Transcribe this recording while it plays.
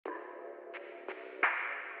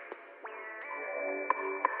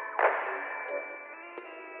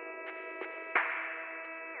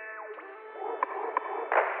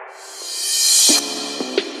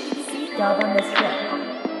job on this ship.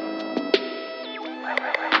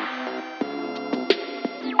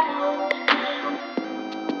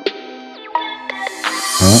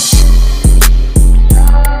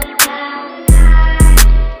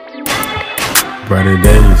 Brighter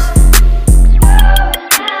days.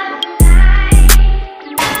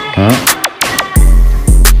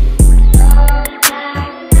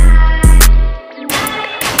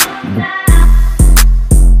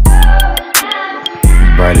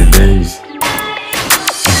 Brighter days.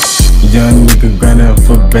 Young nigga grind up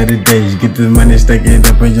for better days. Get the money, stack it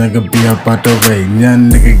up, and young be up out the way.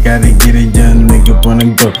 Young nigga gotta get it, young nigga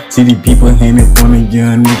wanna go. See the people hang up on a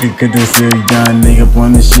young nigga, cause they say young nigga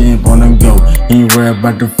wanna shit, wanna go. He ain't worried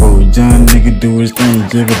about the food. Young nigga do his thing,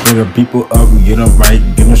 jigga, pick the people up, get them right,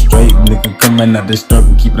 get them straight. Nigga coming out the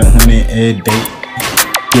struggle, keep it 100 every day.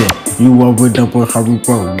 Yeah, you always up with how we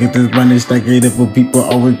roll. Get this money, stack it up for people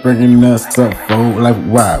always bringing us up, bro. Like,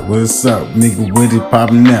 why? What's up? Nigga, with it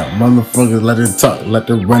popping out. Motherfuckers let it talk, let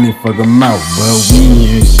the running fuck them out. But we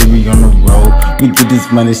here, shit, we on the road. We get this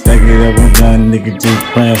money, stack it up, and young nigga just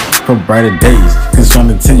praying for brighter days. Cause trying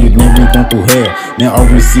to tell you, nigga, we going through hell. Now all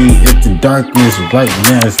we see is the darkness right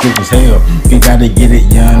now, it's thick as hell. You gotta get it,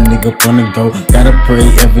 young nigga, wanna go. Gotta pray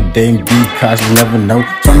every day and be cautious, never know.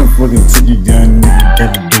 Tryna fucking tell you, young nigga,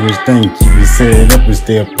 gotta do his thing, keep it set up and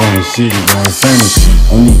stay up on his shit, he going insane.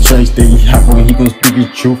 Only church that he hop on, he gon' speak his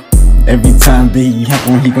truth. Every time that he hop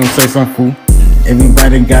on, he gon' say some fool.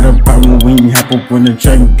 Everybody got a problem when you hop up on the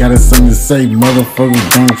track, got something to say, motherfuckers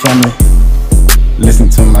don't tryna listen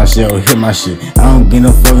to my shit or hit my shit. I don't get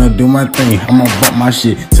no fuck, do my thing, I'ma bump my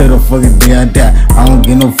shit till the fucking day I die. I don't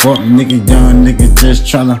get no fuck, nigga, young nigga just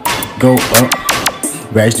tryna go up.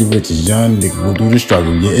 Rags to riches, young nigga go through the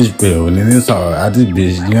struggle, yeah, it's real, and then it's hard. I just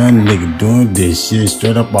bitch, young nigga doing this shit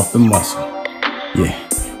straight up off the muscle. Yeah,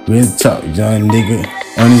 real talk, young nigga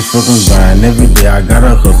on this fucking grind. Every day I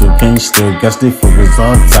gotta hustle, can't still, got stay focused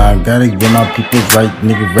all the time. Gotta get my people right,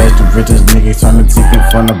 nigga, rags to riches, nigga tryna take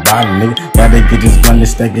it from the bottom, nigga. Gotta get this money,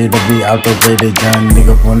 stack it up, be out the way. That young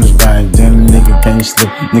nigga on this grind, young nigga can't slip.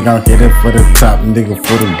 Nigga, I'm headed for the top, nigga,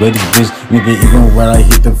 for the greatest bitch. Nigga, even when I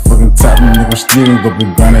hit the fucking top, nigga, still gonna be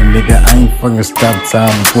grinding, nigga. I ain't fucking stop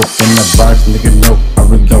time, book in the box, nigga, no, I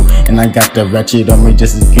would go. And I got the ratchet on me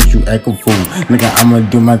just in case you act a fool. Nigga, I'ma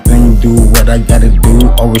do my thing, do what I gotta do.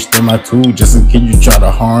 Always stay my tool, just in case you try to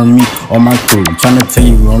harm me or my crew. Tryna tell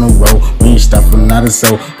you we on the road, we ain't stopping, not a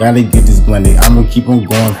soul. Gotta get this money, I'ma keep on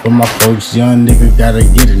going for my folks. Young nigga, gotta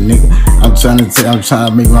get it, nigga. I'm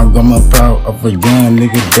tryna make my grandma proud of a young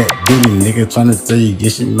nigga that did it, nigga. Tryna tell you,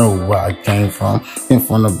 yes, you know where I came from. Came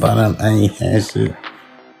from the bottom, I ain't had shit.